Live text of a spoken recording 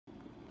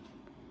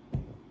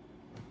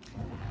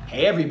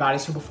Hey everybody,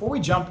 so before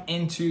we jump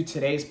into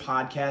today's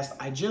podcast,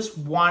 I just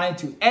wanted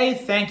to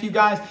thank you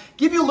guys,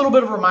 give you a little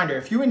bit of a reminder.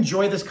 If you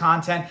enjoy this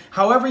content,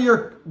 however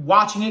you're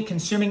watching it,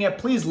 consuming it,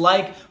 please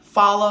like,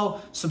 follow,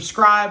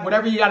 subscribe,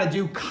 whatever you got to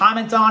do,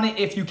 comment on it.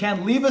 If you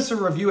can, leave us a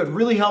review. It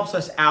really helps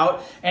us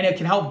out and it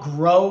can help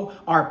grow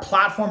our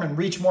platform and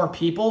reach more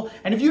people.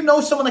 And if you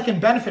know someone that can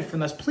benefit from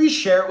this, please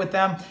share it with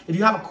them. If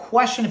you have a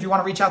question, if you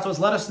want to reach out to us,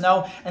 let us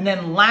know. And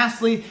then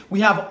lastly, we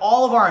have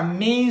all of our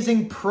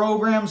amazing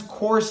programs,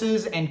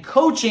 courses, and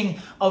coaching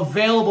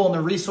available in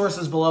the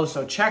resources below.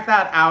 So check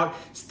that out.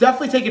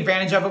 Definitely take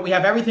advantage of it. We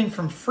have everything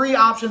from free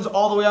options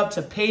all the way up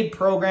to paid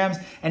programs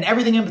and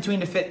everything in between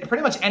to fit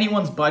pretty much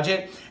anyone's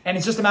budget. And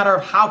it's just a matter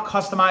of how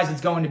customized it's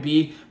going to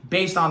be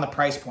based on the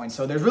price point.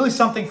 So there's really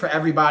something for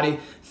everybody.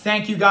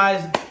 Thank you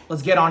guys.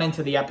 Let's get on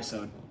into the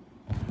episode.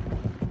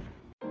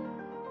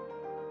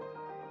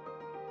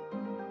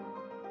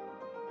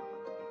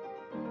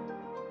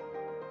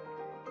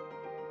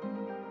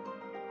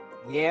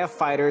 Yeah,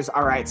 fighters.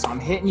 All right, so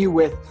I'm hitting you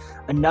with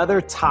another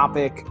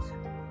topic,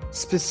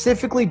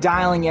 specifically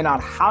dialing in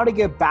on how to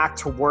get back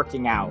to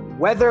working out,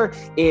 whether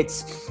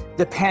it's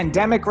the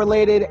pandemic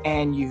related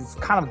and you've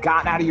kind of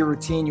gotten out of your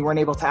routine, you weren't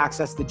able to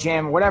access the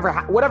gym,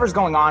 whatever's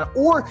going on,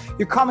 or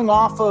you're coming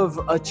off of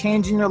a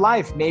change in your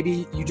life.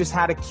 Maybe you just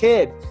had a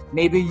kid,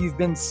 maybe you've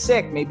been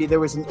sick, maybe there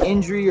was an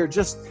injury or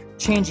just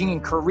changing in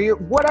career,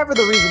 whatever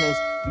the reason is,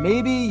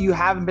 maybe you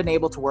haven't been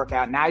able to work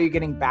out. Now you're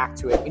getting back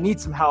to it. You need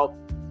some help.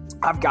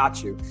 I've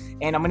got you.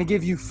 And I'm going to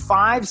give you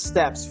 5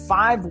 steps,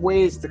 5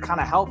 ways to kind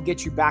of help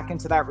get you back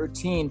into that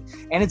routine.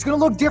 And it's going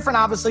to look different,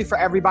 obviously, for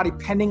everybody,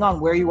 depending on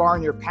where you are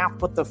in your path.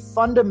 But the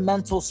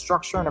fundamental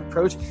structure and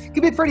approach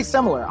can be pretty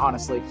similar,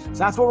 honestly. So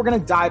that's what we're going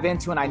to dive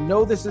into. And I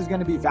know this is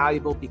going to be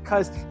valuable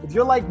because if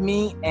you're like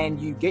me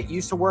and you get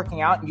used to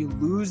working out and you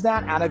lose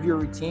that out of your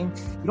routine,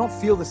 you don't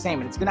feel the same.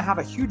 And it's going to have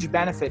a huge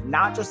benefit,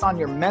 not just on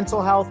your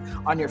mental health,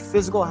 on your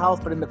physical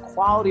health, but in the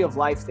quality of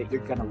life that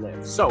you're going to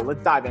live. So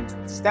let's dive into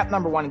it. Step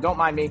number 1, and don't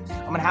mind me,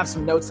 I'm going to have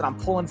some notes that I'm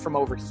pulling from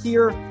over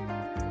here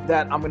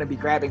that I'm going to be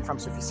grabbing from.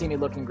 So if you see me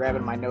looking,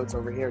 grabbing my notes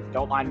over here,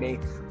 don't mind me.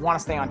 I want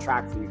to stay on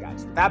track for you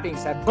guys. With that being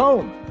said,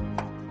 boom.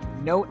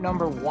 Note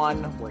number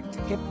 1 or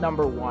tip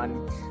number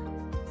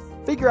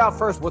 1, figure out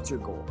first what's your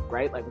goal,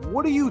 right? Like,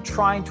 what are you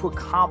trying to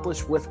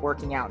accomplish with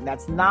working out? And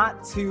that's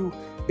not to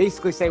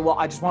basically say, well,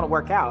 I just want to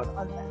work out.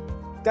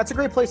 That's a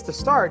great place to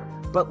start,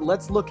 but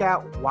let's look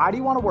at, why do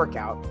you want to work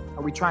out?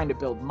 Are we trying to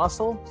build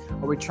muscle?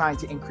 Are we trying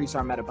to increase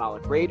our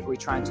metabolic rate? Are we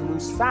trying to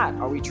lose fat?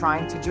 Are we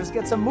trying to just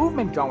get some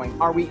movement going?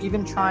 Are we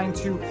even trying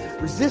to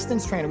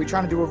resistance train? Are we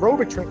trying to do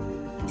aerobic training?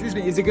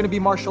 Is it going to be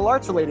martial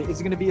arts related? Is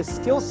it going to be a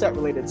skill set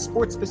related,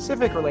 sports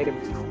specific related?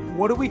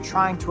 What are we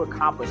trying to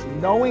accomplish?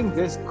 Knowing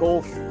this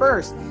goal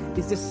first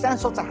is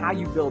essential to how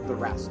you build the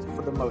rest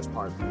for the most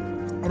part.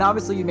 And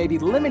obviously you may be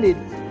limited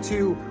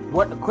to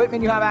what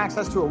equipment you have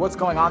access to or what's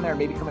going on there,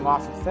 maybe coming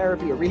off of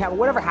therapy or rehab or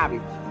whatever have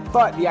you.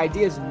 But the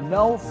idea is,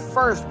 know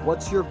first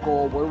what's your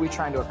goal, what are we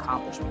trying to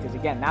accomplish? Because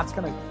again, that's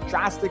going to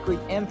drastically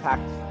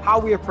impact how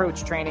we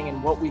approach training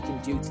and what we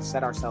can do to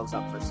set ourselves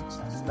up for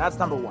success. So that's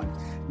number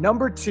 1.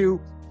 Number 2,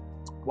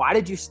 why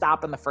did you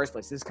stop in the first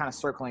place? This is kind of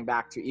circling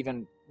back to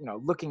even,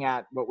 looking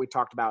at what we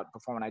talked about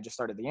before when I just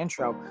started the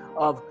intro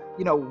of,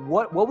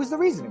 what was the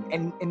reason?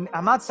 And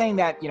I'm not saying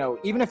that,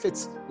 even if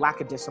it's lack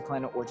of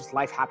discipline or just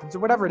life happens or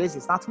whatever it is,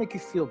 it's not to make you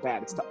feel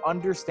bad. It's to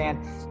understand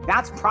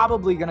that's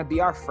probably going to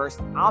be our first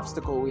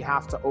obstacle we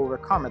have to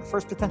overcome, or the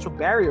first potential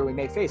barrier we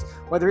may face,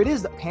 whether it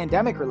is the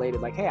pandemic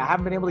related, like, hey, I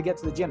haven't been able to get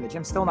to the gym. The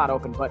gym's still not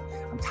open, but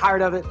I'm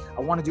tired of it.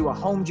 I want to do a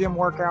home gym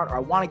workout, or I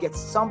want to get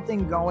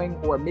something going,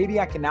 or maybe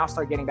I can now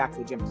start getting back to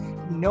the gym.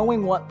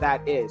 Knowing what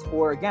that is,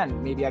 or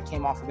again, maybe I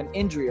came off of an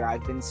injury, or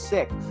I've been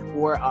sick,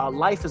 or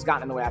life has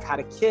gotten in the way. I've had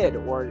a kid,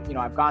 or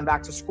I've gone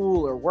back to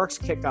school, or work's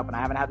kicked up and I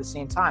haven't had the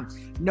same time.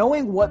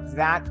 Knowing what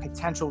that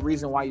potential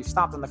reason why you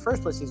stopped in the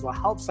first place is will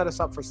help set us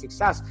up for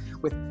success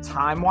with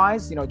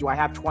time-wise. Do I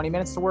have 20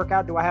 minutes to work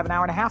out? Do I have an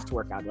hour and a half to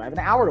work out? Do I have an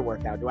hour to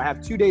work out? Do I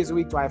have 2 days a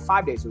week? Do I have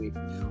 5 days a week?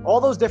 All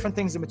those different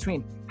things in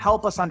between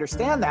help us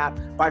understand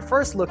that by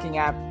first looking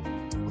at,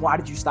 why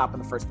did you stop in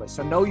the first place?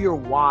 So know your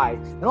why,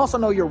 and also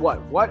know your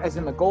what. What as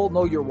in the goal,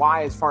 know your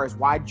why as far as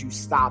why did you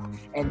stop,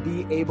 and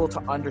be able to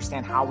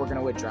understand how we're going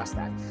to address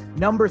that.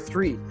 Number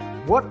 3,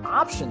 what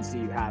options do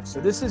you have? So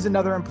this is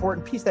another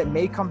important piece that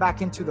may come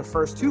back into the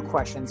first 2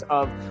 questions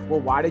of, well,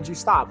 why did you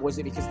stop? Was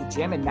it because the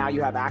gym and now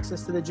you have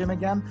access to the gym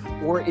again?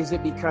 Or is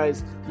it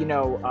because, you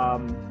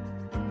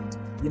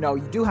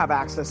do have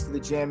access to the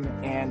gym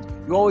and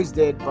you always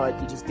did, but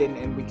you just didn't,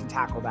 and we can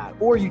tackle that.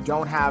 Or you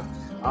don't have,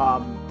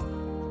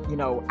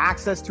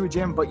 access to a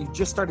gym, but you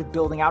just started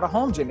building out a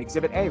home gym,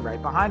 Exhibit A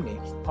right behind me,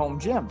 home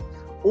gym.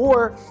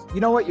 Or,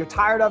 you're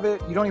tired of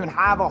it. You don't even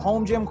have a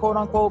home gym, quote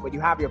unquote, but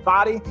you have your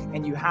body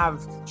and you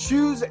have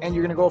shoes and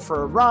you're going to go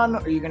for a run,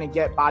 or you're going to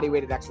get body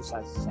weighted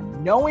exercises.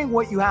 And knowing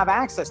what you have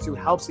access to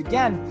helps,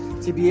 again,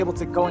 to be able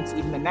to go into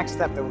even the next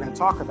step that we're going to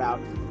talk about,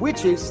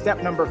 which is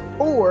step number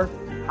 4,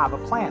 have a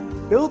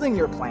plan. Building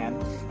your plan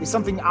is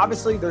something,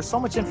 obviously, there's so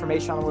much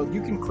information on the world.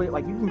 You can go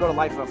to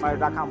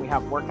lifeofafighter.com. We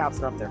have workouts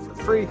that are up there for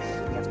free.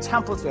 We have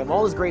templates. We have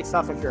all this great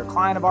stuff. If you're a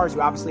client of ours,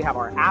 you obviously have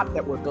our app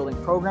that we're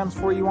building programs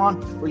for you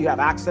on, where you have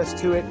access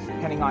to it,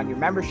 depending on your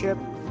membership,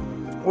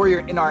 or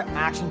you're in our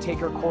Action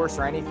Taker course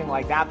or anything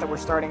like that we're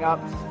starting up.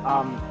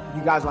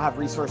 You guys will have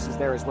resources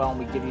there as well, and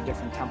we give you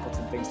different templates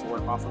and things to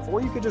work off of.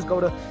 Or you could just go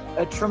to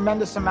a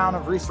tremendous amount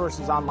of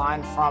resources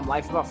online from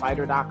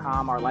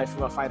lifeofafighter.com, our Life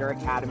of a Fighter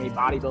Academy,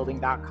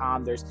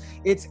 bodybuilding.com.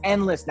 It's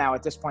endless now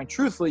at this point.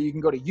 Truthfully, you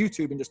can go to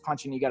YouTube and just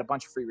punch in, you get a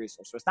bunch of free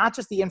resources. So it's not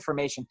just the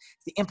information,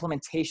 it's the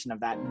implementation of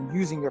that and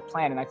using your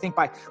plan. And I think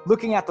by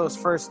looking at those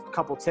first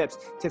couple tips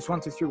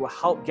 1 through 3 will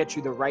help get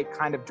you the right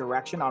kind of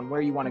direction on where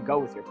you want to go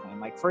with your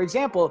plan. Like, for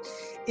example,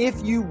 if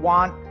you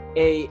want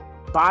a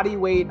body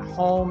weight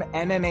home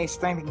MMA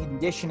strength and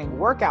conditioning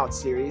workout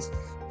series,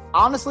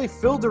 honestly,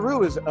 Phil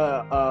Daru is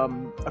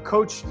a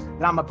coach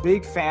that I'm a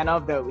big fan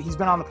of. He's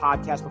been on the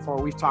podcast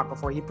before. We've talked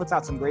before. He puts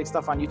out some great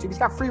stuff on YouTube. He's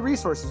got free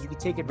resources you could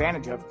take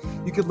advantage of.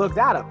 You could look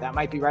that up. That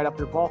might be right up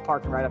your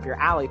ballpark and right up your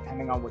alley,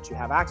 depending on what you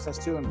have access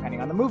to and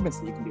depending on the movements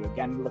that you can do.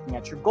 Again, looking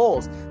at your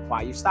goals,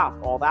 why you stop,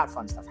 all that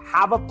fun stuff.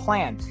 Have a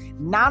plan.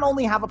 Not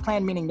only have a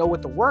plan, meaning know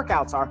what the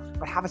workouts are,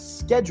 but have a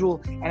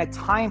schedule and a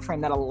time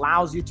frame that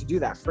allows you to do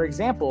that. For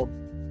example,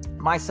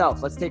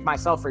 let's take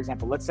myself, for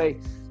example. Let's say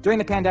during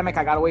the pandemic,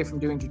 I got away from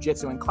doing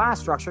jiu-jitsu and class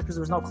structure because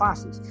there was no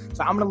classes.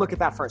 So I'm going to look at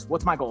that first.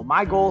 What's my goal?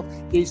 My goal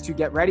is to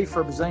get ready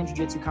for a Brazilian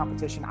Jiu-Jitsu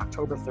competition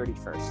October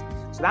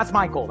 31st. So that's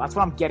my goal. That's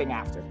what I'm getting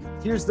after.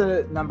 Here's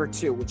the number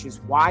 2, which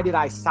is why did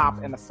I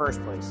stop in the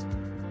first place?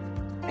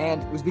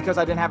 And it was because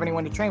I didn't have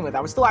anyone to train with. I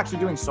was still actually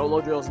doing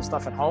solo drills and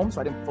stuff at home, so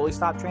I didn't fully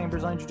stop training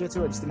Brazilian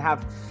Jiu-Jitsu. I just didn't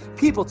have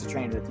people to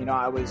train with.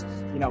 I was,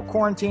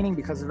 quarantining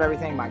because of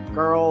everything, my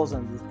girls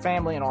and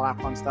family and all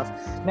that fun stuff.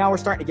 Now we're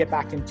starting to get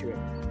back into it.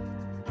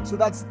 So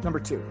that's number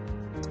 2.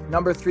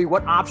 Number 3,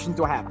 what options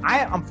do I have?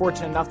 I'm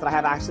fortunate enough that I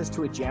have access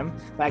to a gym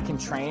that I can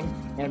train,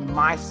 and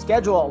my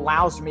schedule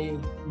allows me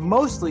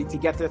mostly to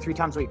get there 3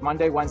 times a week,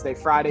 Monday, Wednesday,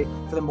 Friday,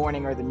 for the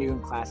morning or the noon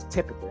class.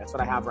 Typically, that's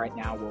what I have right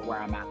now where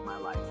I'm at in my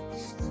life.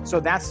 So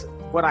that's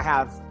what I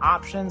have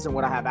options and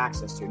what I have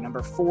access to.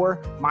 Number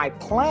 4, my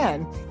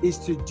plan is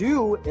to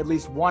do at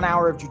least 1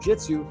 hour of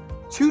jiu-jitsu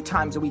 2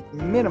 times a week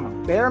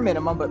minimum, bare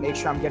minimum, but make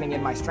sure I'm getting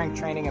in my strength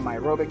training and my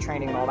aerobic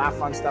training and all that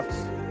fun stuff,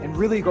 and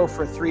really go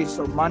for 3.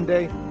 So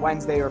Monday,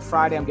 Wednesday, or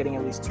Friday, I'm getting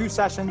at least 2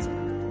 sessions.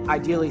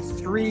 Ideally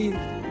 3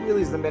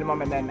 really is the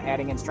minimum, and then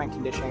adding in strength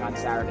conditioning on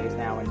Saturdays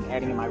now, and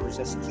adding in my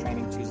resistance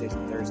training Tuesdays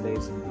and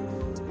Thursdays,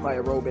 my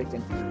aerobic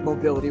and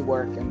mobility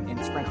work,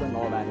 and sprinkling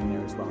all that in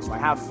there as well. So I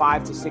have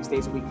 5 to 6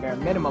 days a week bare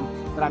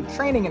minimum that I'm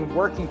training and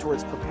working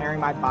towards preparing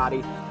my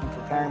body and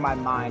preparing my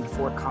mind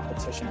for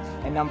competition.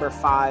 And number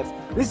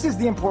 5, this is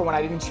the important one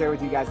I didn't share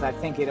with you guys, that I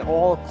think it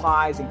all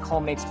applies and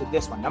culminates to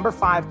this one. Number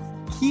 5,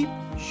 keep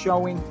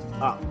showing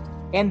up.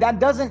 And that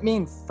doesn't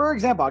mean, for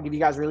example, I'll give you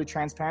guys really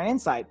transparent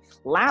insight.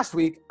 Last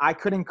week, I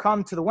couldn't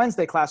come to the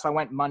Wednesday class, so I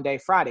went Monday,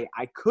 Friday.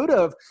 I could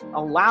have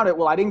allowed it.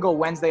 Well, I didn't go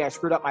Wednesday. I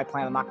screwed up my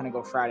plan. I'm not going to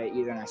go Friday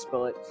either, and I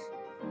spill it.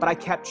 But I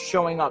kept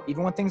showing up,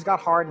 even when things got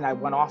hard and I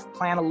went off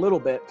plan a little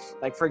bit.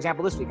 Like, for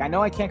example, this week, I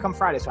know I can't come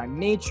Friday, so I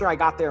made sure I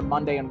got there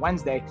Monday and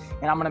Wednesday,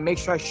 and I'm going to make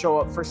sure I show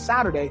up for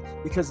Saturday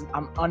because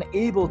I'm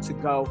unable to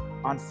go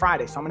on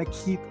Friday. So I'm going to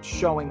keep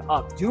showing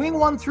up. Doing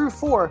 1 through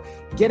 4,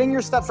 getting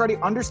your steps ready,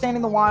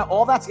 understanding the why,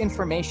 all that's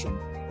information,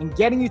 and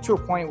getting you to a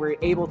point where you're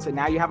able to,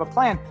 now you have a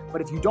plan.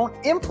 But if you don't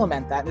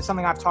implement that, and it's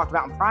something I've talked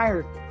about in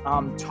prior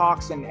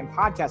talks and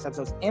podcast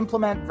episodes,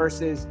 implement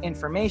versus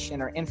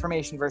information, or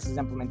information versus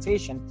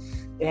implementation,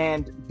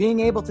 and being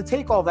able to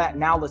take all that,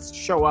 now let's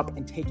show up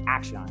and take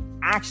action on it.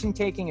 Action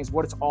taking is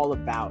what it's all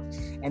about.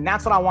 And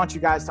that's what I want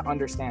you guys to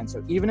understand.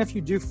 So even if you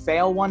do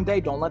fail one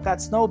day, don't let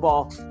that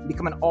snowball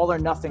become an all or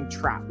nothing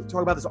trap. We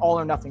talk about this all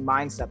or nothing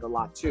mindset a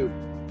lot too.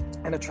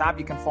 And a trap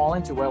you can fall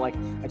into where, like,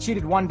 I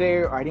cheated one day,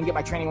 or I didn't get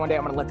my training one day,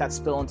 I'm going to let that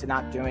spill into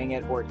not doing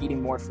it, or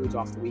eating more foods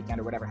off the weekend,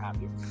 or whatever have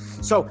you.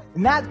 So,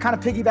 and that kind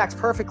of piggybacks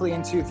perfectly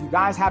into, if you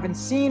guys haven't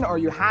seen, or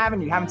you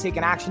haven't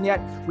taken action yet,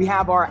 we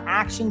have our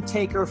Action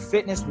Taker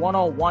Fitness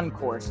 101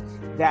 course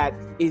that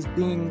is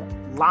being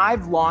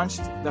live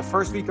launched the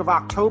first week of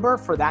October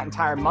for that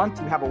entire month.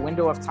 You have a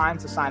window of time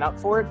to sign up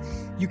for it.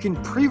 You can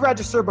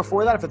pre-register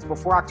before that. If it's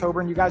before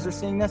October and you guys are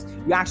seeing this,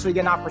 you actually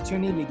get an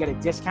opportunity to get a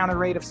discounted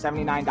rate of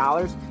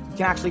 $79. You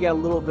can actually get a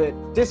little bit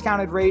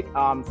discounted rate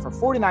for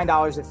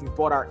 $49 if you've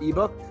bought our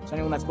ebook. So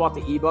anyone that's bought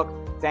the ebook,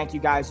 thank you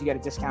guys. You get a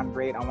discounted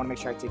rate. I want to make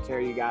sure I take care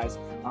of you guys,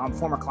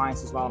 former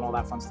clients as well, and all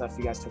that fun stuff.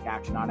 You guys took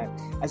action on it,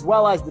 as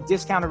well as the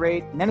discounted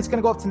rate. And then it's going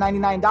to go up to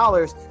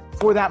 $99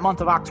 for that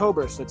month of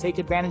October. So take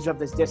advantage of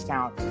this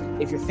discount.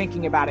 If you're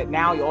thinking about it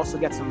now, you also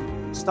get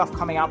some stuff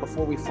coming out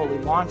before we fully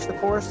launch the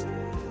course.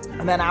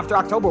 And then after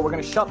October, we're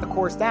going to shut the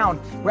course down,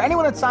 where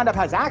anyone that signed up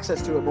has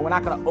access to it, but we're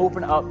not going to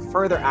open up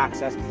further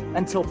access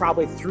until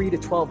probably 3 to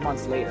 12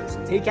 months later.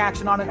 So take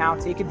action on it now,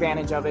 take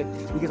advantage of it,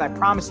 because I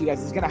promise you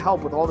guys, it's going to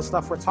help with all the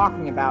stuff we're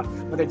talking about,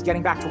 whether it's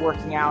getting back to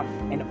working out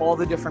and all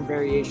the different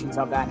variations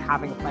of that,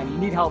 having a plan. You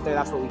need help there,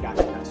 that's what we got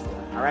you guys for.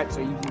 All right, so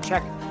you can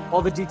check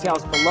all the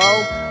details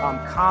below.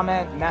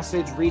 Comment,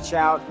 message, reach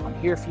out. I'm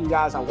here for you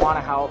guys. I want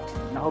to help,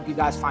 and I hope you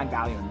guys find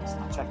value in this.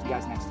 And I'll check you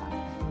guys next time.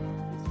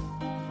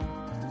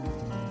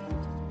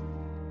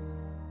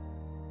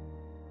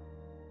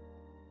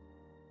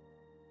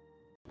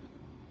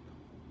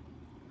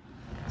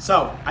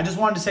 So I just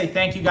wanted to say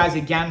thank you guys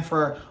again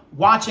for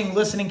watching,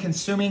 listening,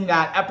 consuming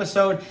that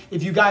episode.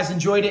 If you guys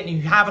enjoyed it and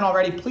you haven't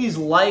already, please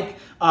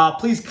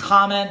please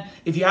comment.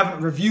 If you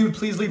haven't reviewed,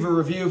 please leave a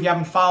review. If you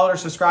haven't followed or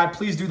subscribed,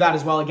 please do that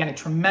as well. Again, it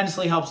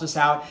tremendously helps us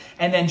out.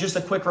 And then just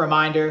a quick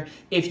reminder,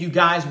 if you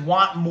guys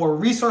want more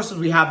resources,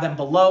 we have them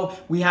below.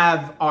 We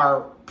have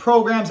our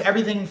programs,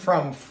 everything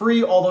from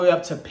free all the way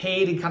up to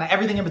paid and kind of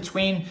everything in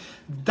between.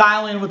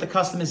 Dial in with the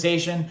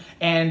customization,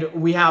 and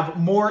we have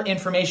more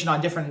information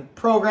on different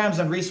programs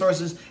and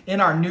resources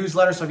in our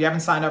newsletter. So if you haven't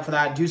signed up for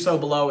that, do so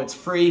below. It's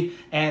free.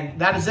 And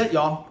that is it,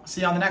 y'all.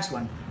 See you on the next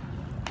one.